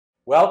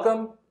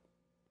Welcome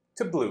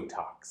to Blue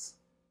Talks.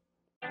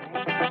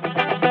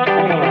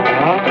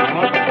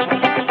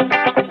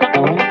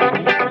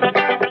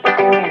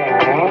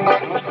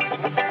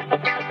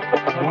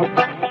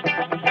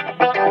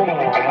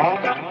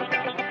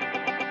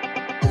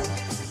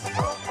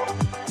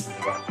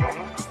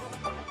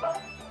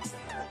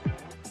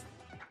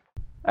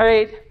 All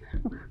right,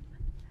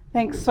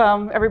 thanks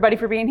everybody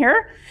for being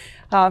here.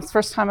 It's the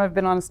first time I've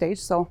been on a stage,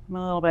 so I'm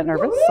a little bit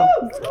nervous.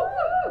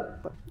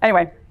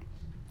 Anyway,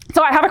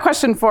 so I have a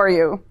question for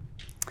you.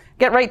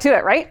 Get right to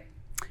it, right?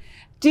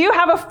 Do you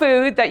have a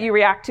food that you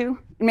react to?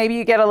 Maybe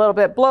you get a little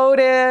bit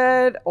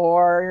bloated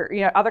or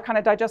other kind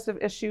of digestive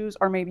issues,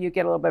 or maybe you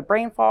get a little bit of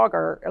brain fog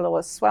or a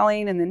little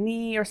swelling in the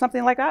knee or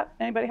something like that.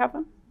 Anybody have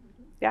them?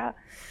 Yeah,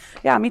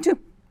 me too.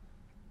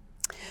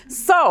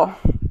 So,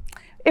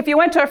 if you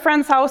went to a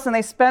friend's house and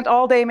they spent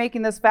all day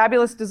making this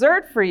fabulous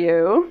dessert for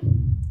you,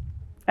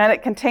 and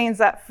it contains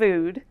that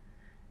food,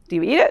 do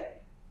you eat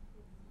it?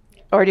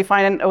 Or do you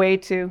find a way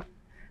to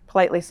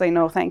politely say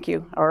no, thank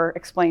you, or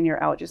explain your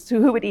allergies? So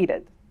who would eat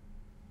it?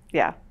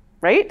 Yeah,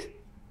 right?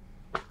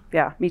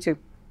 Yeah, me too.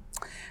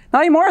 Not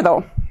anymore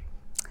though.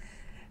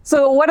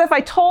 So what if I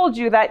told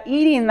you that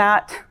eating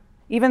that,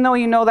 even though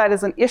you know that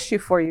is an issue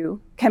for you,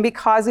 can be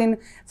causing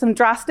some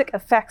drastic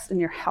effects in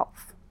your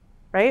health,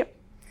 right?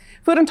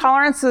 Food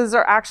intolerances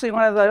are actually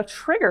one of the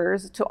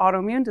triggers to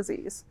autoimmune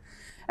disease.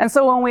 And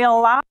so when we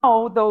allow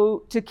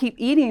to keep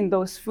eating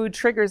those food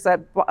triggers,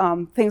 that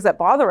things that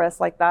bother us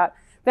like that,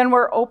 then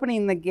we're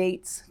opening the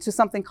gates to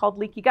something called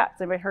leaky gut.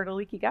 Has anybody heard of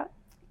leaky gut?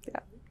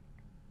 Yeah.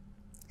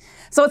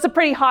 So it's a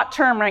pretty hot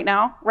term right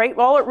now, right?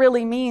 All it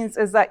really means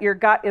is that your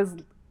gut is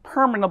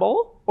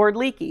permeable or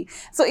leaky.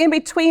 So in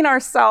between our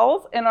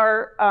cells in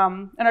our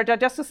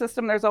digestive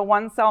system, there's a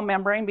one-cell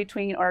membrane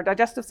between our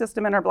digestive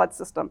system and our blood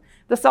system.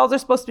 The cells are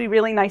supposed to be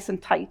really nice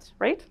and tight,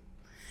 right?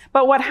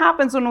 But what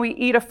happens when we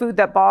eat a food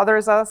that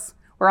bothers us,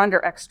 we're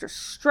under extra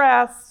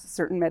stress,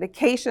 certain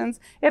medications,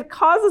 it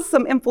causes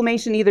some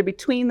inflammation either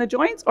between the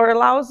joints or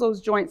allows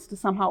those joints to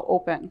somehow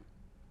open.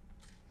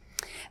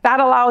 That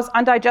allows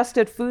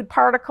undigested food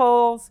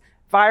particles,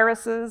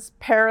 viruses,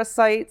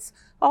 parasites,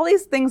 all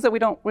these things that we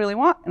don't really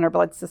want in our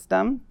blood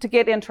system to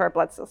get into our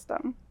blood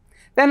system.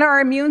 Then our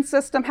immune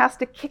system has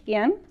to kick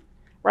in,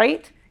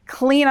 right?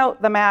 Clean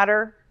out the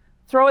matter,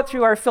 throw it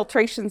through our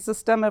filtration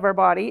system of our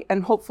body,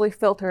 and hopefully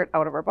filter it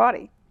out of our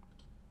body.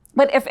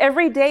 But if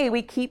every day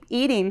we keep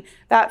eating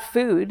that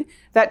food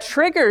that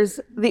triggers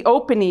the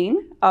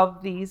opening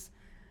of these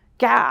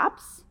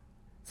gaps,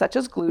 such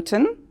as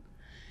gluten,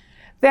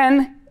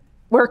 then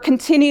we're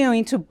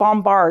continuing to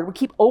bombard. We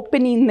keep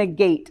opening the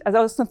gate. As I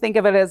was to think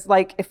of it as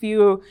like if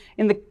you,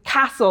 in the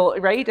castle,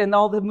 right? And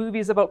all the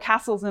movies about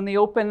castles and they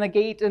open the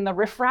gate and the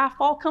riffraff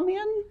all come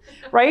in,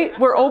 right?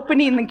 We're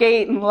opening the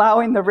gate and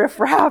allowing the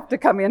riffraff to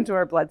come into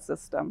our blood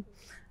system,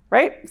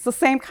 right? It's the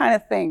same kind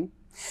of thing.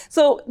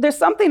 So there's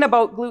something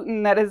about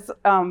gluten that is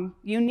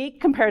unique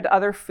compared to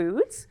other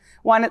foods.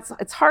 One,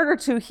 it's harder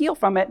to heal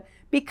from it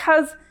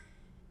because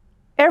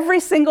every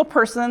single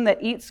person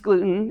that eats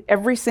gluten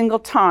every single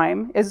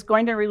time is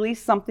going to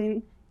release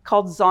something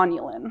called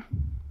zonulin.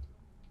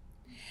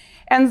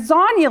 And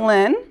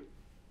zonulin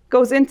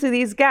goes into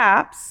these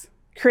gaps,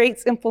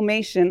 creates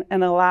inflammation,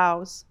 and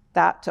allows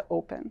that to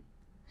open.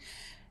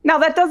 Now,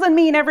 that doesn't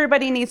mean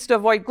everybody needs to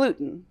avoid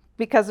gluten,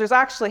 because there's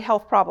actually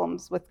health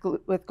problems with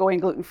going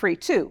gluten-free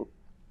too.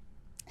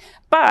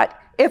 But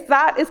if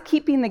that is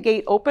keeping the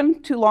gate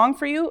open too long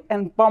for you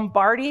and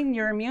bombarding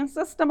your immune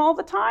system all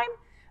the time,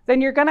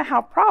 then you're going to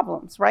have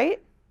problems,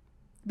 right?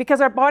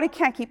 Because our body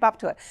can't keep up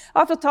to it. I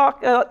have to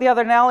talk, the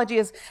other analogy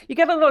is you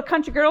get a little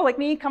country girl like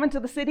me coming to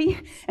the city,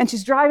 and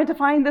she's driving to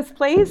find this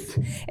place,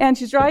 and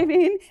she's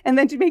driving, and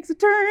then she makes a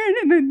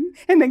turn,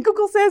 and then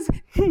Google says,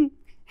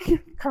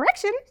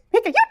 correction,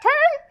 make a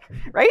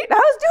U-turn, right? I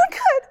was doing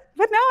good,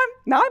 but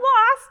now I'm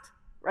lost,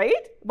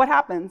 right? What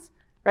happens,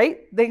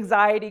 right? The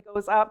anxiety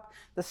goes up,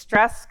 the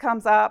stress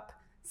comes up.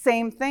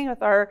 Same thing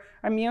with our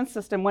immune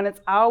system. When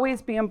it's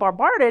always being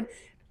bombarded,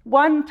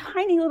 one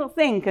tiny little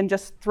thing can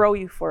just throw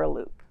you for a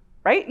loop,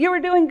 right? You were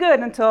doing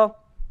good until,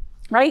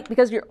 right?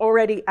 Because you're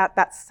already at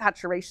that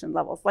saturation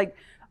level. It's like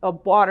a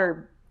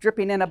water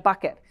dripping in a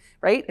bucket,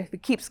 right? If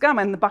it keeps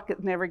coming, the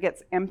bucket never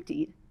gets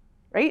emptied,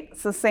 right?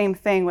 It's the same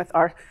thing with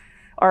our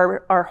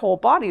whole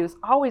body is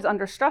always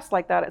under stress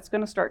like that. It's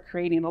going to start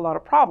creating a lot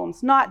of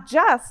problems, not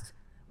just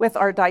with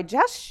our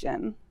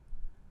digestion,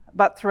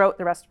 but throughout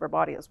the rest of our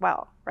body as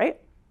well, right?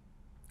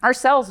 Our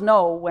cells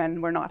know when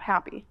we're not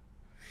happy,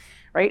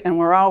 right? And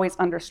we're always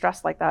under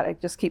stress like that. It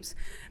just keeps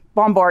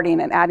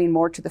bombarding and adding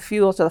more to the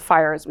fuel to the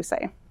fire, as we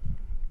say.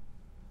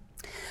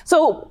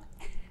 So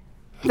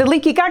the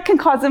leaky gut can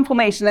cause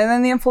inflammation, and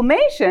then the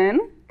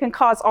inflammation can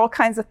cause all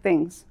kinds of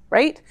things,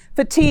 right?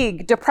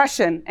 Fatigue,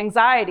 depression,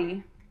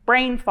 anxiety,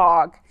 brain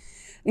fog,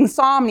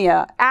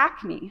 insomnia,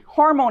 acne,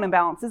 hormone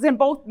imbalances in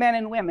both men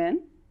and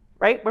women,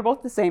 right? We're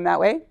both the same that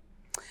way.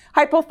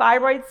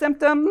 Hypothyroid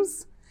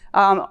symptoms,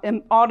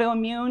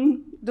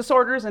 autoimmune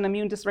disorders, and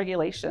immune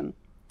dysregulation.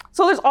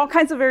 So there's all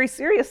kinds of very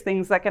serious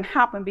things that can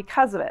happen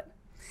because of it.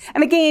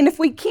 And again, if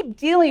we keep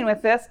dealing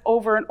with this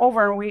over and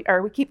over,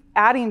 and we keep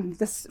adding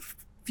this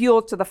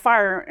fuel to the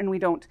fire and we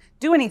don't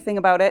do anything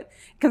about it,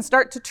 it can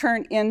start to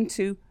turn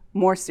into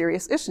more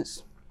serious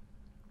issues.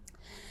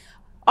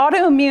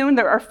 Autoimmune,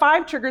 there are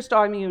 5 triggers to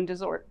autoimmune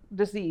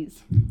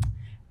disease.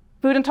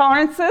 Food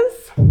intolerances,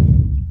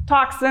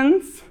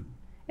 toxins,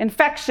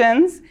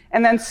 infections,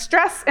 and then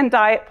stress and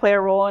diet play a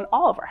role in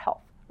all of our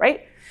health,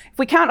 right? If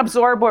we can't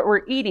absorb what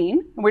we're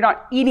eating, and we're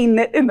not eating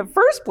it in the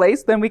first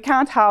place, then we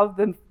can't have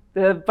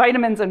the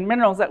vitamins and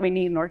minerals that we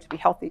need in order to be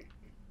healthy.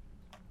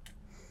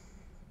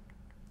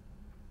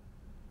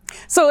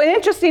 So an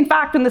interesting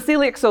fact in the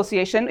Celiac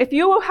Association, if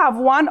you have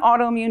one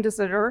autoimmune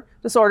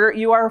disorder,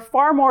 you are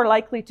far more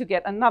likely to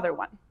get another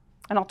one.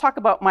 And I'll talk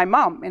about my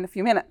mom in a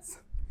few minutes.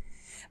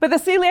 But the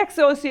Celiac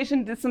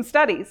Association did some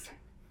studies.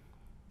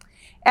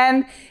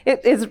 And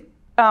it is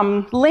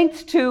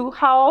linked to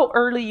how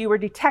early you were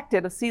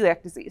detected of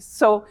celiac disease.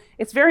 So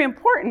it's very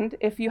important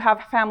if you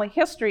have family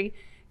history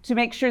to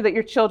make sure that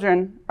your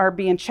children are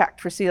being checked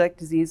for celiac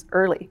disease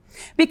early.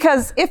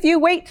 Because if you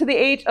wait to the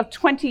age of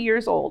 20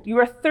 years old, you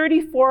are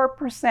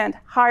 34%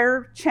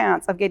 higher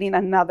chance of getting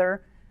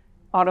another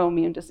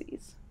autoimmune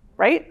disease,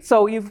 right?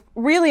 So you've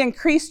really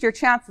increased your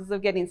chances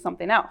of getting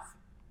something else.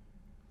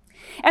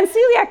 And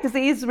celiac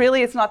disease,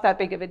 really, it's not that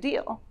big of a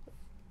deal.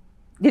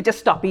 You just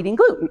stop eating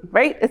gluten,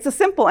 right? It's a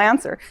simple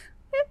answer.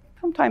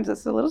 Sometimes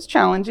it's a little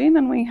challenging,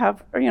 and we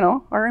have,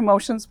 our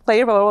emotions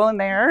play a role in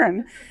there,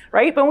 and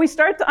right? But when we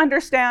start to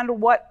understand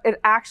what it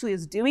actually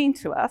is doing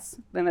to us,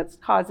 then it's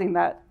causing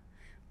that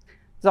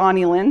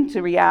zonulin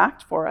to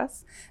react for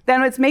us,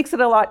 then it makes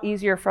it a lot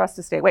easier for us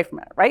to stay away from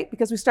it, right?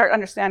 Because we start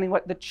understanding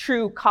what the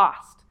true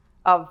cost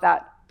of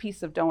that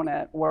piece of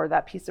donut or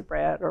that piece of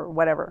bread or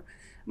whatever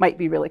might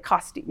be really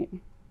costing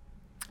you.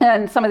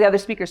 And some of the other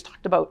speakers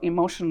talked about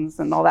emotions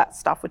and all that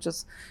stuff, which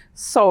is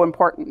so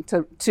important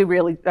to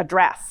really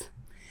address.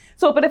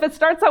 So, but if it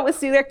starts out with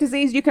celiac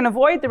disease, you can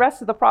avoid the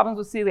rest of the problems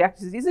with celiac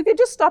disease if you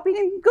just stop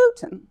eating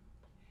gluten.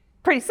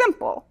 Pretty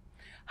simple.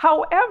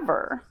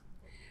 However,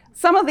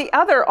 some of the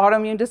other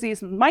autoimmune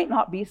diseases might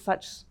not be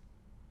such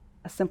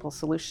a simple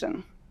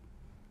solution.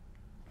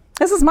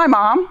 This is my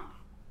mom.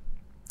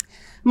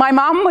 My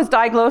mom was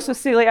diagnosed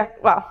with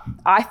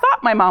I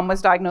thought my mom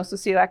was diagnosed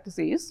with celiac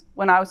disease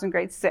when I was in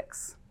grade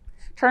 6.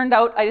 Turned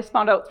out, I just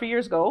found out 3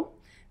 years ago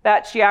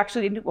that she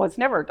actually was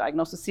never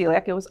diagnosed with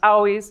celiac. It was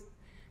always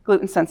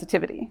gluten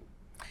sensitivity,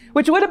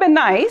 which would have been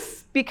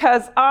nice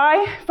because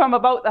I, from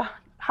about the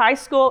high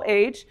school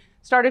age,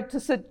 started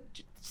to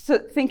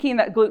thinking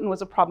that gluten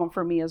was a problem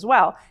for me as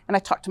well. And I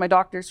talked to my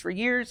doctors for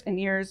years and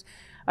years.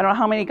 I don't know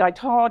how many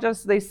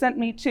gynecologists they sent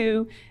me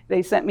to.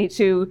 They sent me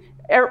to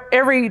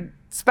every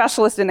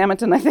specialist in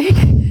Edmonton, I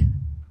think.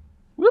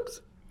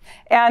 Whoops.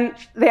 And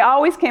they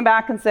always came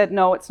back and said,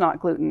 no, it's not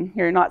gluten.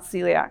 You're not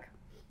celiac.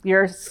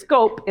 Your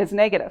scope is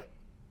negative.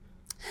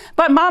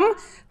 But Mom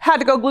had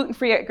to go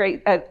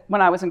gluten-free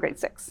when I was in grade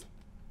 6.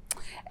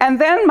 And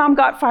then Mom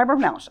got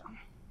fibromyalgia.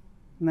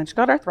 And then she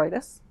got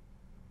arthritis.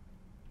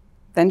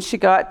 Then she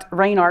got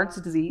Raynaud's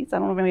disease. I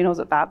don't know if anybody knows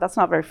what that's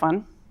not very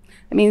fun.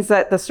 It means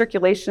that the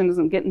circulation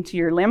doesn't get into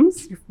your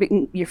limbs,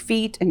 your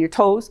feet and your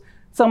toes.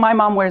 So my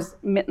mom wears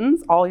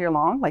mittens all year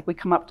long. Like we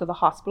come up to the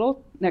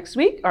hospital next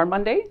week or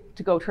Monday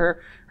to go to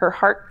her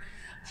heart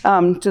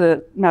to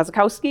the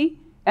Mazakowski,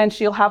 and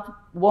she'll have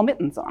wool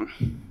mittens on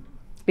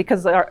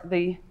because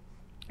the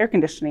air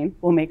conditioning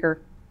will make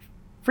her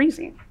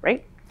freezing,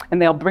 right?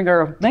 And they'll bring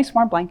her a nice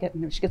warm blanket,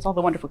 and she gets all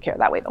the wonderful care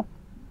that way, though.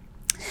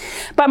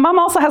 But Mom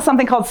also has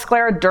something called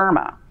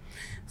scleroderma.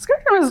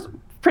 Scleroderma is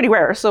pretty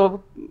rare,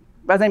 so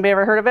has anybody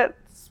ever heard of it?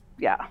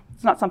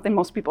 It's not something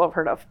most people have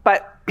heard of,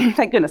 but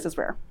thank goodness it's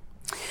rare.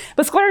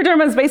 But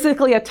scleroderma is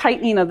basically a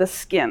tightening of the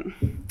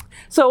skin.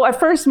 So at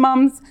first,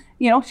 Mom's,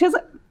 she has,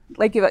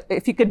 like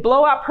if you could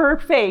blow up her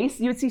face,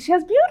 you would see she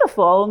has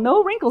beautiful,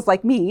 no wrinkles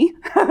like me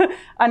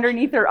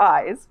underneath her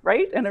eyes,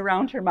 right? And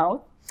around her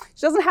mouth.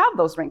 She doesn't have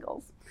those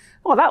wrinkles.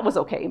 Well, that was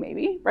okay,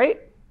 maybe, right?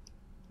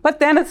 But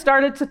then it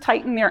started to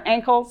tighten her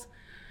ankles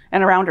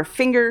and around her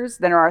fingers.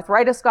 Then her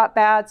arthritis got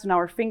bad, so now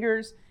her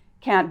fingers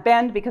can't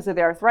bend because of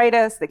the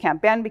arthritis. They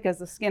can't bend because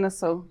the skin is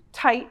so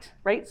tight,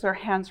 right? So her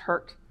hands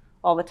hurt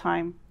all the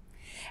time.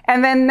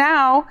 And then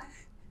now,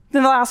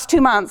 in the last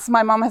 2 months,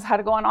 my mom has had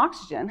to go on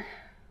oxygen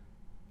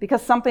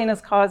because something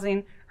is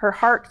causing her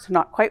heart to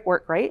not quite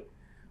work right,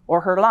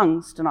 or her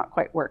lungs to not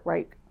quite work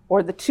right,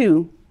 or the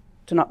two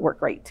to not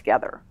work right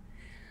together.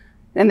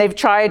 And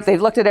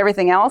they've looked at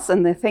everything else,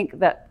 and they think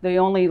that the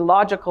only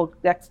logical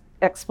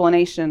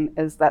explanation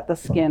is that the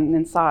skin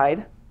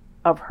inside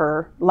of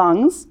her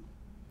lungs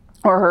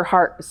or her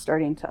heart is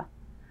starting to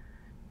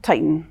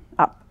tighten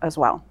up as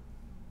well.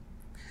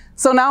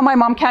 So now my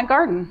mom can't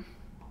garden.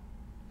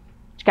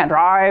 She can't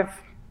drive,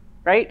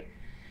 right?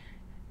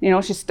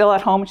 She's still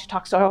at home and she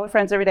talks to all her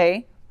friends every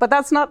day, but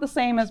that's not the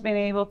same as being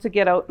able to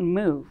get out and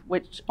move,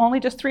 which only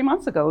just 3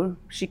 months ago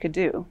she could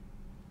do.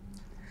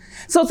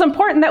 So it's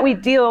important that we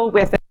deal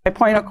with it. My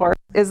point, of course,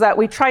 is that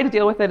we try to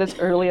deal with it as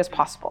early as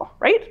possible,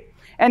 right?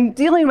 And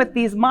dealing with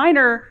these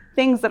minor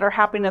things that are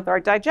happening with our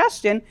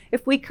digestion,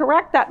 if we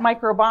correct that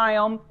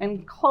microbiome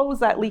and close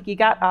that leaky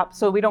gut up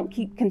so we don't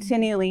keep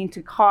continuing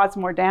to cause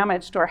more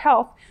damage to our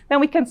health, then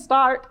we can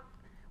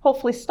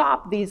hopefully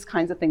stop these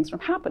kinds of things from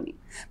happening.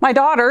 My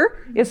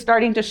daughter is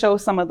starting to show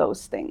some of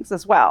those things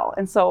as well.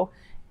 And so,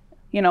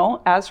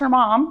 as her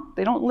mom,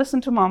 they don't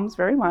listen to moms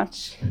very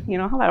much. You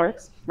know how that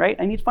works, right?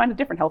 I need to find a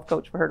different health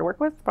coach for her to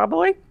work with,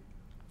 probably.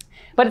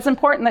 But it's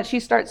important that she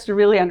starts to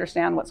really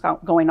understand what's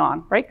going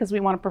on, right? Because we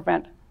want to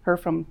prevent her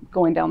from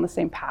going down the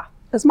same path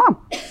as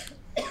mom.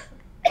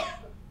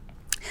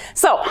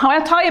 So I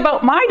want to tell you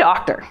about my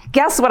doctor.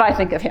 Guess what I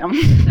think of him?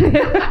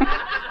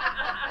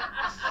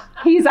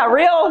 He's a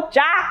real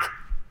jack.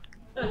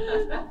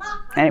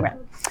 Anyway,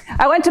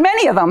 I went to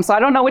many of them, so I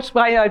don't know which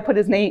way I'd put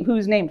whose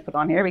name to put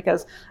on here,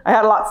 because I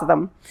had lots of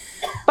them.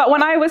 But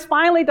when I was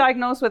finally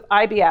diagnosed with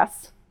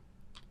IBS,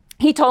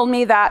 he told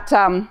me that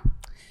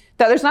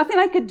there's nothing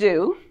I could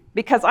do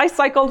because I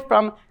cycled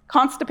from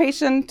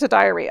constipation to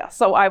diarrhea.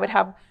 So I wouldn't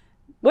have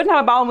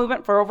a bowel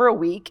movement for over a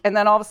week, and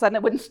then all of a sudden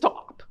it wouldn't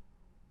stop,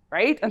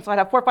 right? And so I'd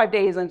have 4 or 5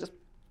 days and just,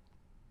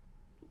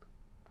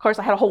 of course,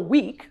 I had a whole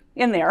week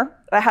in there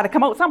that had to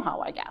come out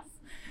somehow, I guess,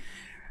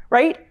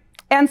 right?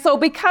 And so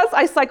because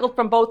I cycled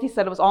from both, he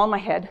said it was all in my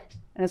head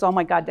and it's all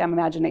my goddamn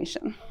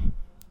imagination.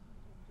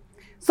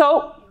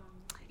 So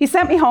he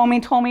sent me home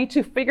and told me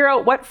to figure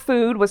out what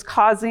food was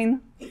causing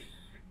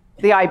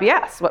the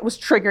IBS, what was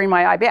triggering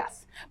my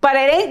IBS. But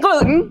it ain't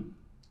gluten,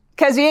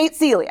 because you ain't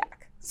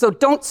celiac. So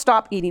don't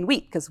stop eating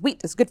wheat, because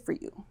wheat is good for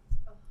you.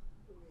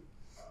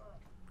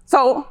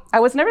 So I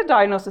was never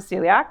diagnosed with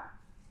celiac.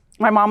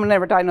 My mom was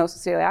never diagnosed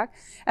with celiac.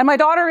 And my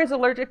daughter is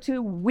allergic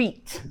to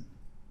wheat.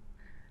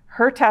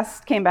 Her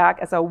test came back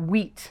as a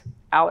wheat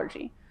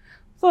allergy.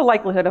 So the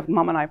likelihood of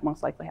mom and I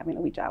most likely having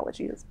a wheat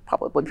allergy is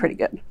probably pretty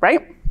good,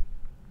 right?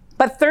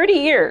 But 30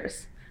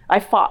 years I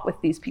fought with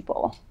these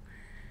people.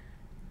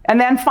 And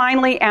then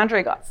finally,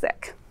 Andrea got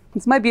sick.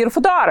 It's my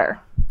beautiful daughter.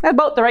 At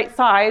about the right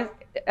size,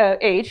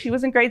 age, she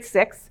was in grade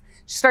 6.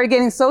 She started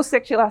getting so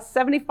sick, she lost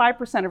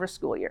 75% of her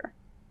school year.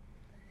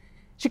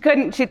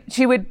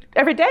 She would,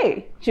 every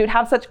day, she would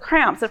have such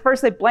cramps. At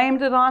first they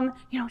blamed it on,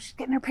 she's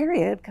getting her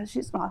period because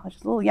she's a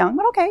little young,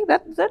 but okay,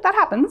 that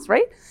happens,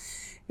 right?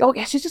 Oh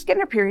yeah, she's just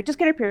getting her period,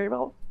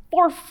 Well,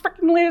 4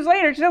 freaking years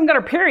later, she doesn't get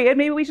her period.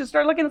 Maybe we should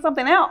start looking at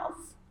something else,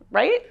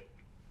 right?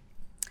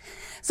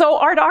 So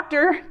our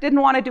doctor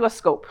didn't want to do a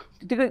scope.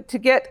 To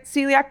get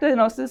celiac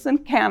diagnosis in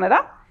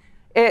Canada,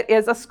 it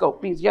is a scope.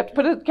 It means you have to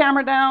put a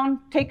camera down,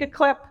 take a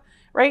clip,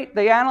 right?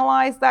 They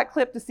analyze that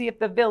clip to see if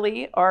the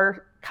villi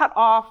are cut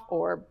off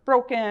or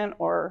broken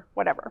or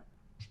whatever.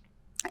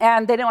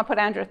 And they didn't want to put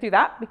Andrea through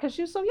that because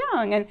she was so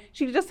young, and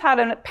she just had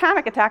a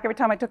panic attack every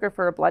time I took her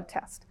for a blood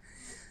test.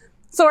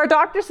 So our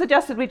doctor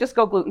suggested we just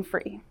go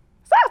gluten-free.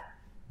 So,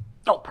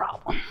 no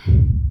problem.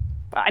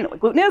 I know what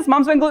gluten is.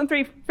 Mom's been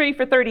gluten-free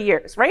for 30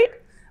 years, right?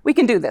 We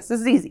can do this.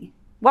 This is easy.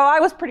 Well, I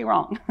was pretty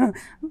wrong. I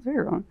was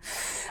very wrong.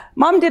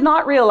 Mom did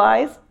not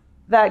realize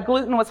that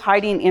gluten was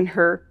hiding in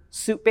her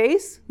soup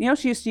base.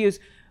 She used to use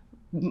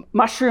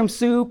mushroom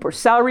soup or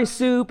celery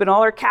soup in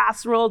all her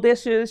casserole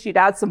dishes. She'd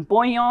add some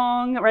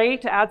bouillon, right,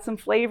 to add some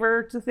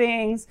flavor to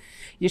things.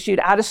 She'd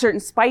add a certain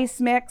spice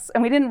mix.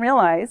 And we didn't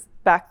realize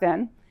back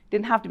then,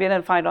 didn't have to be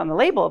identified on the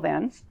label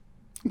then,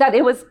 that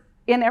it was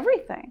in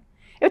everything.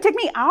 It would take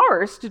me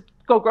hours to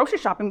go grocery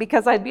shopping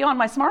because I'd be on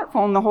my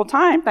smartphone the whole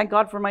time. Thank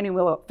God for my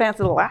new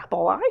fancy little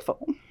Apple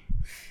iPhone,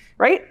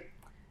 right?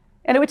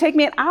 And it would take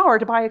me an hour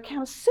to buy a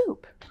can of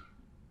soup.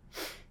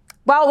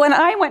 Well, when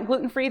I went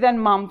gluten-free, then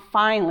Mom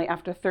finally,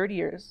 after 30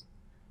 years,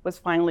 was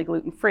finally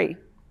gluten-free.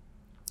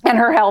 And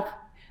her health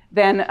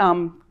then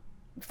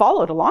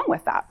followed along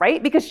with that,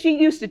 right? Because she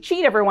used to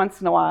cheat every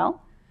once in a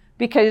while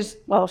because,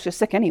 well, she was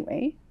sick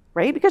anyway,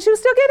 right? Because she was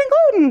still getting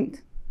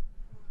gluten.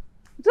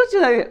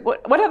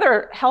 What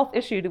other health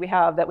issue do we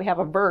have that we have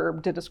a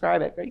verb to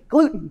describe it, right?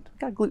 Gluten,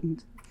 got gluten.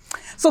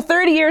 So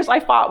 30 years I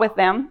fought with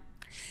them.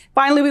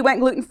 Finally, we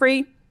went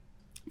gluten-free.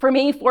 For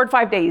me, 4 to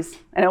 5 days,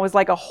 and it was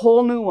like a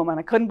whole new woman.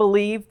 I couldn't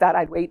believe that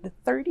I'd waited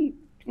 30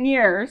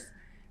 years,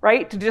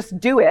 right, to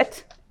just do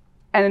it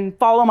and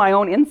follow my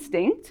own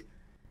instinct,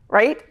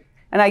 right?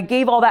 And I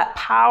gave all that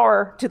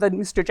power to the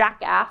Mr.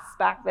 Jackass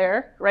back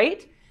there,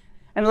 right?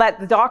 And let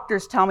the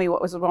doctors tell me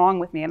what was wrong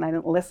with me, and I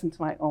didn't listen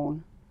to my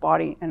own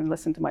body and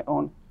listen to my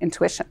own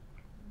intuition.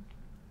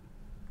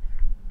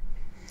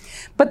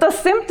 But the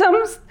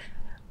symptoms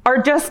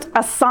are just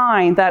a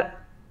sign that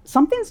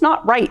something's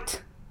not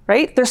right.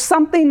 Right? There's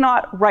something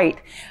not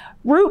right.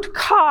 Root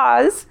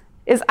cause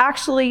is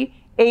actually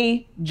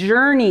a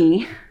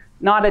journey,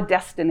 not a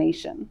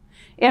destination.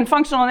 In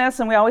functional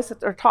medicine, we always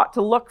are taught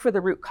to look for the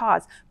root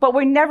cause, but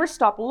we never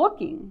stop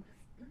looking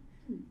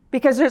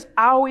because there's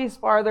always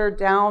farther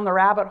down the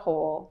rabbit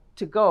hole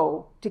to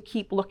go to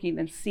keep looking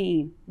and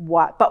seeing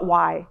what, but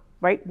why,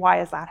 right?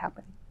 Why is that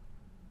happening?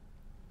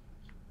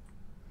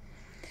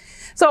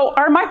 So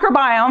our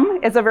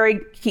microbiome is a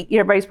very key,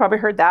 everybody's probably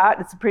heard that.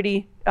 It's a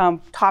pretty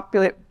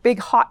popular, big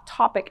hot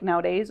topic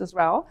nowadays as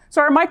well. So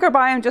our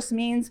microbiome just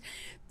means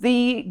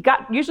The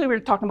gut, usually we're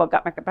talking about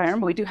gut microbiome,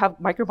 but we do have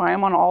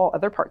microbiome on all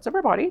other parts of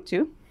our body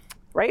too,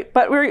 right?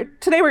 But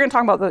today we're going to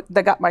talk about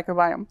the gut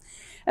microbiome.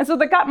 And so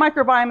the gut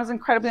microbiome is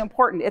incredibly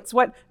important. It's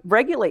what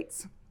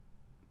regulates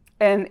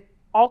and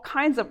all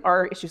kinds of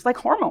our issues, like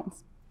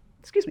hormones.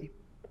 Excuse me.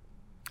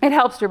 It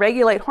helps to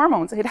regulate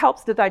hormones. It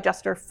helps to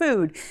digest our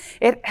food.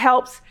 It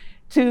helps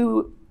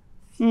to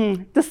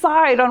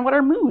decide on what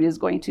our mood is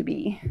going to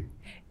be.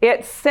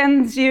 It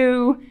sends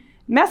you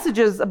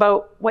messages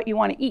about what you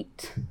want to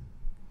eat.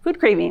 Food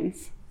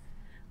cravings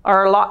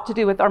are a lot to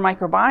do with our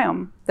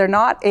microbiome. They're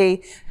not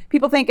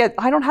people think,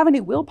 I don't have any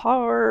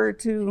willpower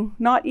to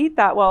not eat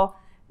that. Well,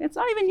 it's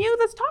not even you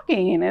that's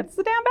talking. It's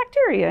the damn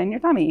bacteria in your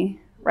tummy,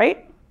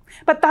 right?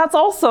 But that's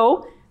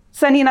also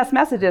sending us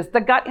messages.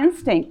 The gut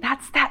instinct,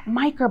 that's that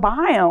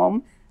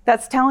microbiome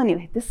that's telling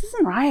you, this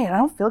isn't right. I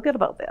don't feel good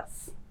about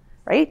this,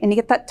 right? And you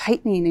get that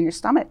tightening in your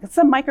stomach. It's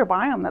the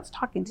microbiome that's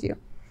talking to you.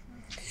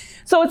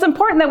 So it's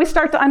important that we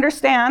start to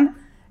understand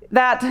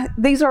that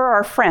these are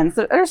our friends.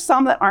 There's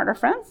some that aren't our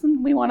friends,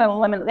 and we want to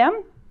limit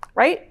them,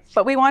 right?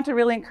 But we want to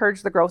really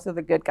encourage the growth of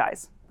the good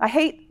guys. I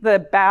hate the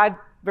bad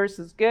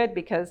versus good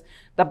because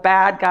the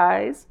bad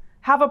guys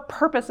have a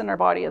purpose in our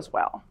body as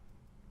well.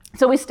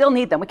 So we still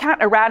need them. We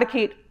can't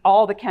eradicate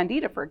all the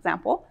candida, for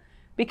example,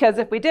 because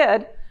if we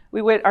did,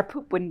 our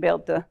poop wouldn't be able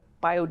to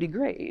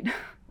biodegrade,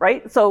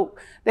 right? So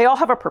they all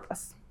have a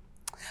purpose.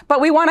 But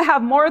we want to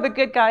have more of the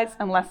good guys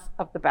and less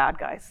of the bad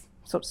guys,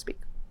 so to speak.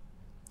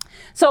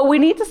 So we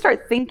need to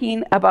start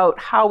thinking about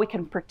how we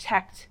can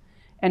protect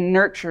and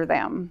nurture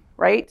them,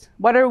 right?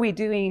 What are we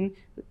doing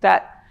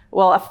that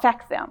will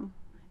affect them?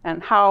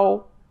 And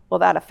how will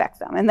that affect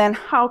them? And then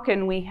how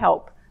can we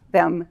help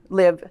them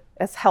live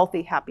as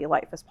healthy, happy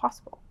life as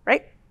possible,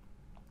 right?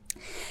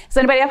 Does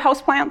anybody have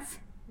houseplants?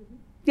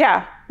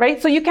 Yeah,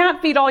 right? So you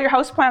can't feed all your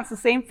houseplants the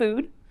same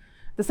food,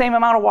 the same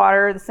amount of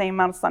water, the same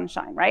amount of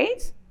sunshine,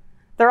 right?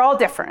 They're all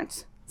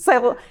different.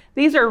 So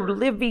these are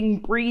living,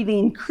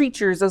 breathing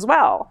creatures as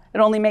well. It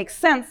only makes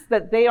sense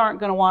that they aren't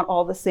going to want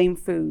all the same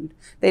food.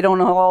 They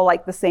don't all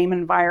like the same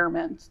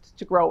environment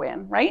to grow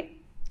in, right?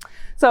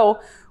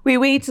 So we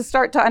need to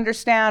start to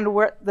understand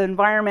what the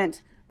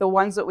environment, the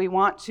ones that we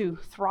want to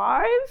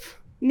thrive,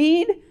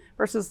 need,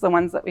 versus the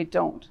ones that we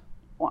don't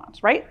want,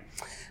 right?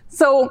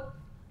 So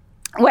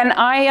when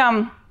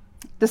I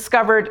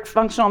discovered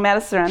functional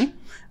medicine,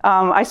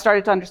 I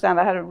started to understand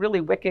that I had a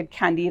really wicked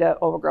candida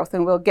overgrowth,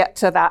 and we'll get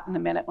to that in a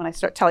minute when I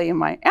start telling you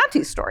my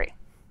auntie's story.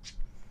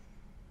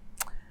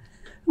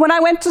 When I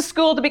went to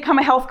school to become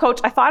a health coach,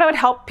 I thought I would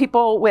help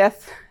people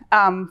with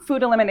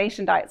food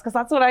elimination diets, because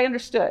that's what I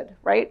understood,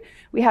 right?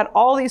 We had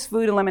all these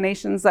food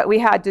eliminations that we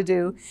had to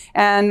do,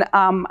 and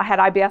I had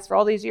IBS for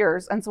all these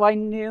years, and so I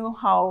knew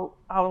how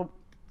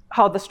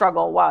the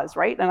struggle was,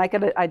 right? And I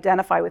could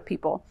identify with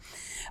people.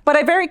 But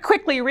I very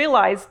quickly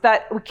realized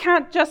that we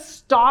can't just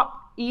stop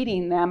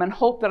eating them and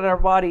hope that our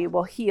body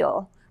will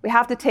heal. We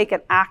have to take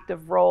an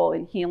active role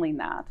in healing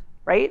that,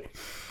 right?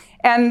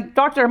 And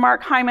Dr.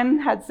 Mark Hyman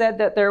had said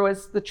that there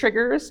was the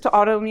triggers to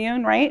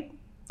autoimmune, right?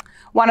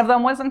 One of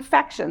them was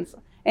infections.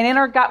 And in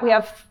our gut, we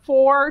have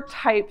 4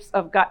 types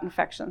of gut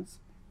infections.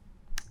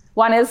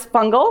 One is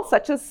fungal,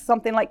 such as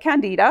something like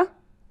candida,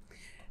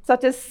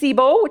 such as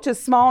SIBO, which is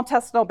small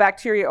intestinal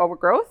bacteria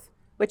overgrowth,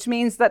 which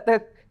means that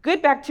the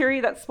good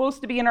bacteria that's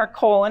supposed to be in our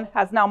colon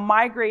has now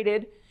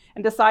migrated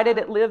and decided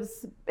it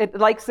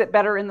likes it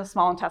better in the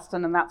small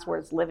intestine, and that's where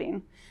it's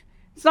living.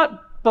 It's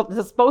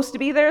supposed to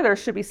be there. There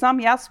should be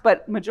some, yes,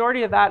 but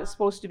majority of that is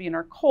supposed to be in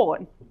our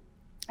colon.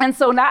 And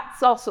so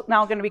that's also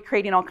now going to be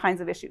creating all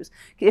kinds of issues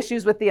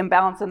with the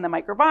imbalance in the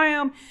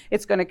microbiome.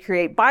 It's going to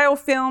create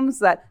biofilms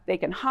that they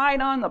can hide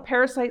on. The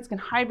parasites can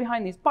hide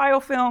behind these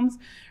biofilms,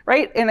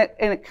 right? And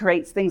it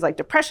creates things like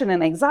depression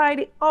and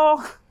anxiety,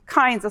 all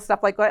kinds of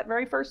stuff like that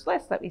very first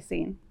list that we've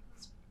seen.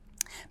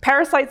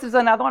 Parasites is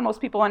another one.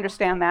 Most people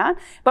understand that.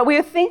 But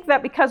we think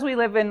that because we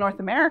live in North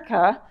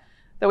America,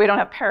 that we don't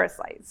have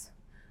parasites.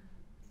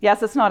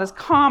 Yes, it's not as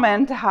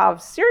common to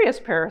have serious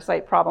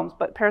parasite problems,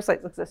 but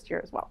parasites exist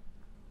here as well.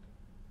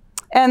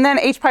 And then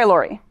H.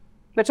 pylori,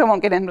 which I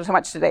won't get into too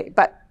much today,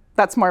 but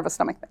that's more of a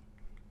stomach thing.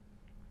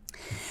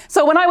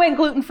 So when I went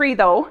gluten-free,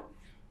 though,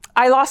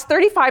 I lost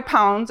 35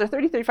 pounds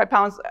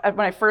when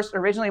I first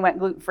originally went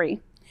gluten-free,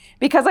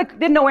 because I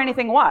didn't know where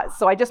anything was.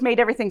 So I just made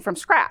everything from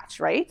scratch,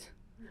 right?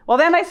 Well,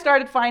 then I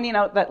started finding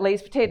out that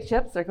Lay's potato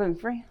chips are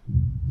gluten-free.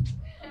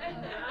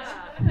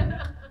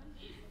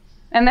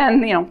 And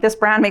then, this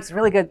brand makes a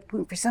really good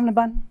gluten-free cinnamon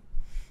bun.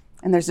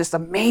 And there's this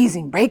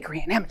amazing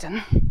bakery in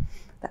Edmonton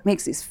that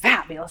makes these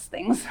fabulous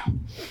things,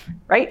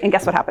 right? And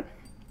guess what happened?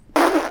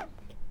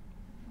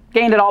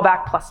 Gained it all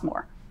back plus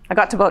more. I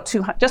got to about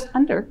just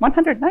under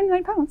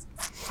 199 pounds,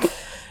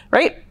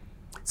 right?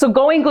 So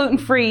going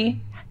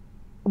gluten-free,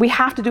 we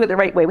have to do it the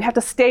right way. We have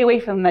to stay away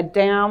from the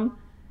damn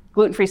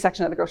gluten-free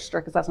section of the grocery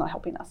store, because that's not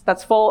helping us.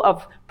 That's full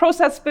of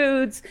processed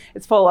foods.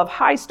 It's full of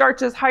high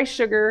starches, high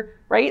sugar,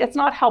 right? It's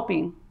not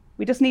helping.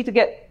 We just need to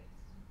get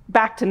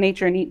back to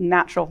nature and eat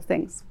natural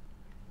things.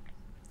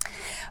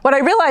 What I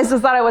realized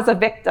is that I was a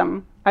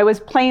victim. I was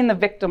playing the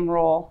victim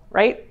role,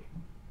 right?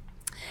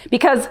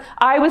 because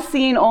I was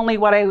seeing only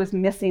what I was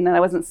missing and I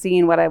wasn't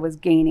seeing what I was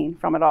gaining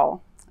from it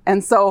all.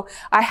 And so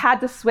I had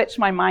to switch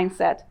my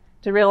mindset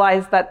to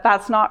realize that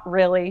that's not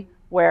really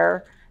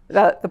where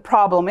the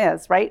problem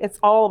is, right? It's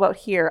all about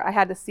here. I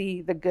had to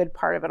see the good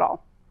part of it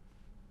all.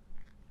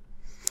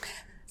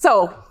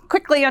 So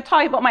quickly, I'll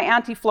tell you about my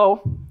Auntie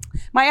Flo.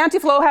 My Auntie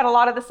Flo had a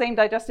lot of the same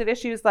digestive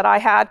issues that I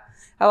had,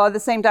 a lot of the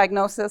same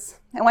diagnosis.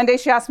 And one day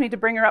she asked me to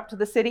bring her up to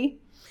the city.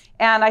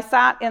 And I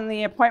sat in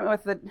the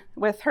appointment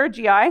with her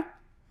GI,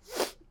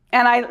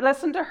 and I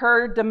listened to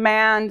her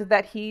demand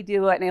that he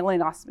do an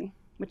ileostomy,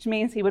 which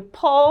means he would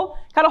cut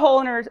a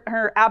hole in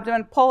her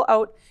abdomen, pull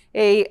out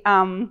a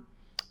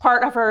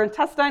part of her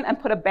intestine and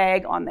put a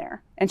bag on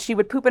there. And she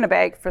would poop in a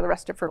bag for the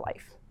rest of her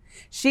life.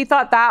 She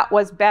thought that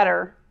was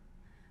better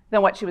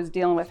than what she was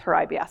dealing with her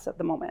IBS at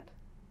the moment.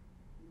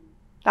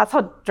 That's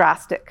how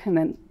drastic and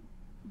then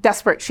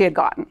desperate she had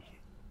gotten.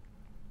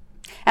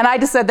 And I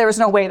just said there was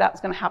no way that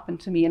was going to happen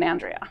to me and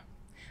Andrea.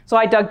 So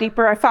I dug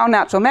deeper. I found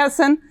natural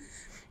medicine.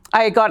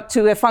 I got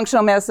to a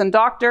functional medicine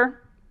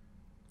doctor,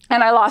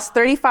 and I lost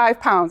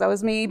 35 pounds. That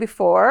was me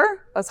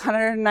before. I was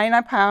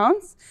 199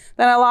 pounds.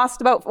 Then I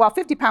lost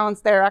 50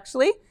 pounds there,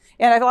 actually.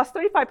 And I lost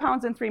 35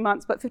 pounds in 3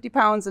 months, but 50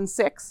 pounds in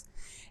 6.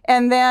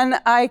 And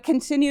then I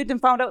continued and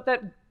found out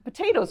that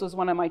potatoes was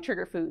one of my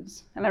trigger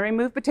foods. And I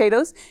removed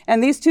potatoes.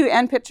 And these two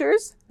end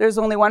pictures, there's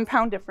only 1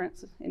 pound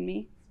difference in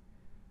me.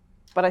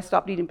 But I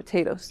stopped eating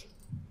potatoes.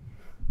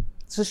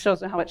 This just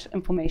shows how much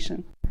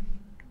inflammation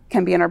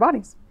can be in our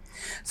bodies.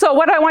 So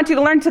what I want you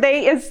to learn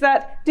today is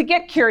that to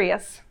get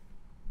curious.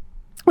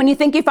 When you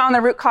think you found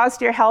the root cause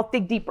to your health,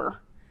 dig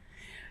deeper.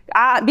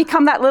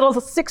 Become that little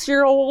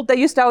 6-year-old that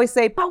used to always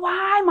say, but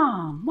why,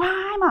 Mom?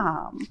 Why,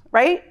 Mom?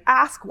 Right?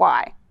 Ask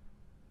why.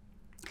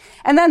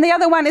 And then the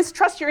other one is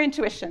trust your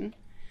intuition.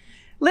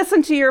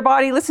 Listen to your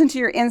body, listen to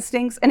your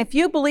instincts. And if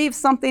you believe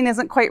something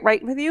isn't quite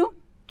right with you,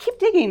 keep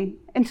digging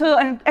and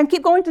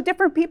keep going to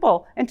different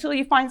people until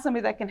you find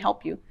somebody that can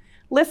help you.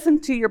 Listen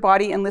to your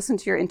body and listen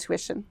to your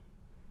intuition.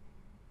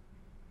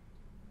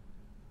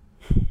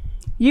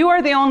 You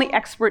are the only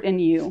expert in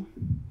you.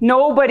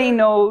 Nobody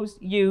knows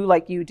you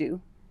like you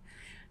do.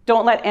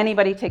 Don't let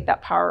anybody take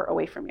that power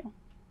away from you.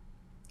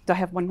 Do I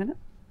have 1 minute?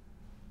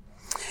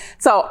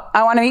 So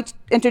I want to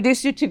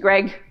introduce you to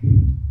Greg.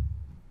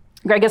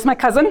 Greg is my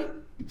cousin.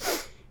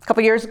 A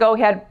couple years ago,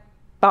 he had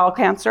bowel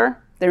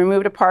cancer. They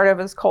removed a part of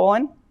his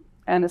colon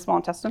and his small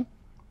intestine.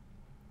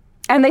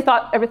 And they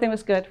thought everything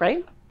was good,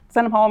 right?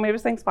 Sent him home,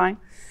 everything's fine.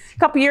 A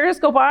couple years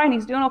go by and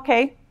he's doing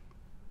okay.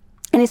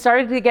 And he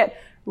started to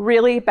get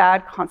really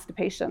bad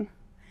constipation.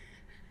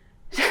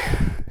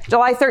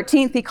 July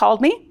 13th, he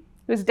called me.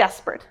 He was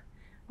desperate.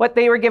 What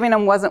they were giving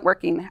him wasn't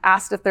working.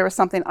 Asked if there was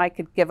something I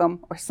could give him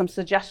or some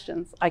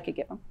suggestions I could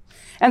give him.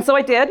 And so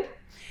I did.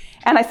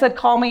 And I said,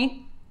 call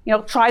me,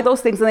 try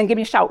those things and then give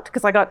me a shout,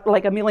 because I got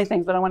like a million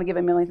things, but I want to give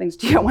a million things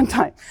to you at one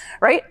time,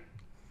 right?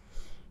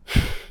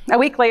 A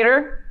week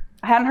later,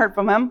 I hadn't heard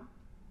from him,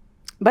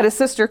 but his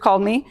sister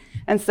called me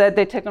and said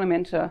they'd taken him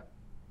into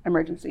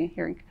emergency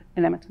here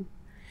in Edmonton.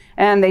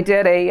 And they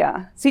did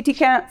a CT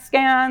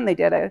scan, they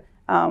did a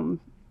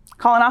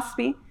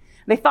colonoscopy.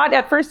 They thought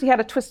at first he had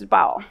a twisted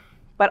bowel,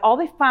 but all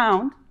they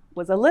found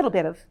was a little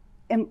bit of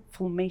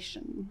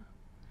inflammation.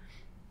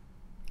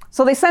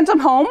 So they sent him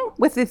home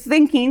with the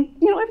thinking,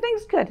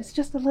 everything's good. It's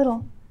just a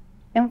little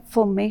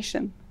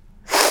inflammation.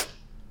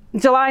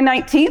 July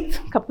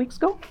 19th, a couple weeks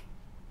ago,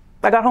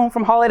 I got home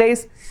from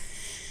holidays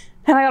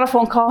and I got a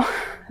phone call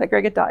that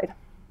Greg had died.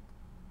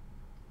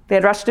 They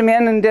had rushed him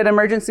in and did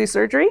emergency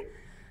surgery,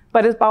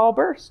 but his bowel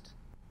burst.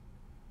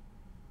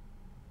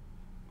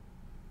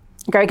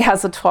 Greg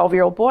has a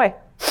 12-year-old boy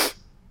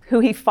who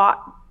he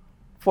fought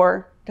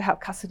to have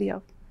custody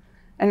of.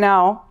 And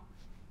now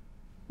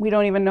we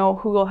don't even know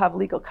who will have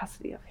legal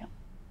custody of him.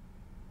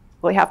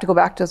 Will he have to go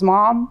back to his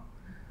mom,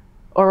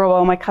 or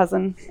will my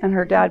cousin and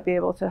her dad be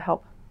able to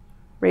help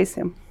raise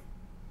him?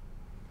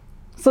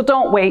 So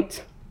don't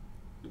wait.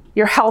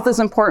 Your health is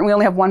important. We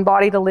only have one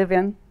body to live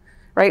in,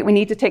 right? We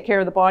need to take care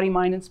of the body,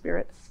 mind, and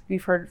spirit.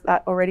 You've heard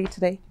that already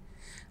today.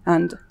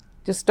 And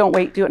just don't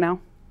wait, do it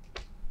now.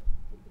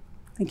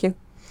 Thank you.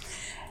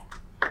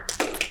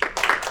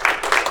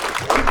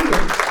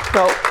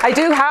 So I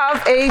do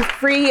have a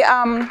free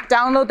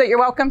download that you're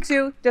welcome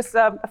to. Just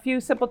a few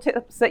simple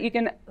tips that you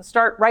can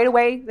start right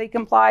away. They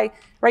can apply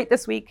right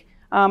this week.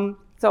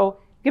 So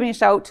give me a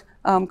shout.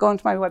 Go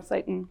onto my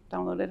website and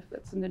download it if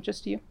it's an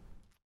interest to you.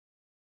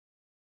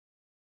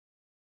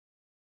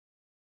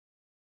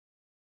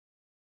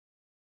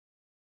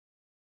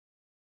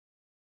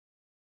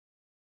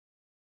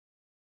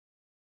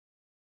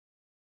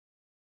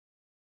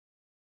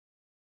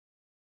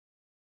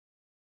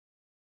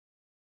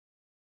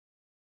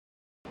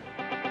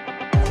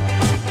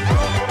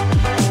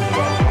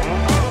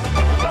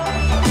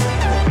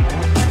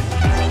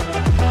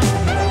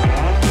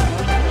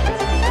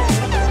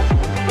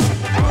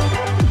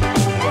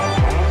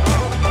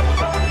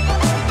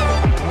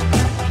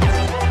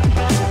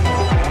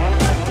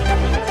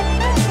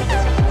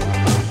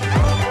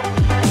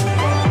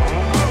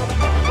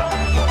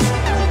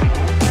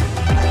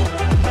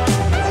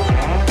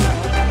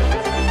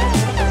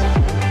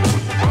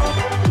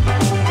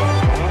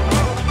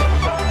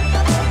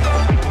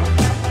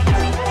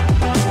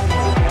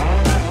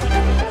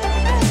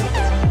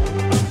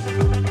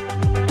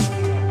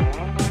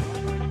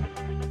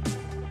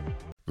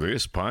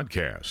 This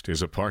podcast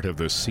is a part of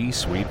the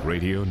C-Suite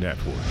Radio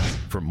Network.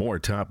 For more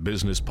top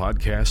business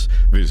podcasts,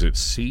 visit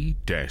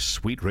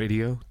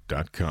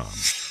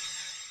c-suiteradio.com.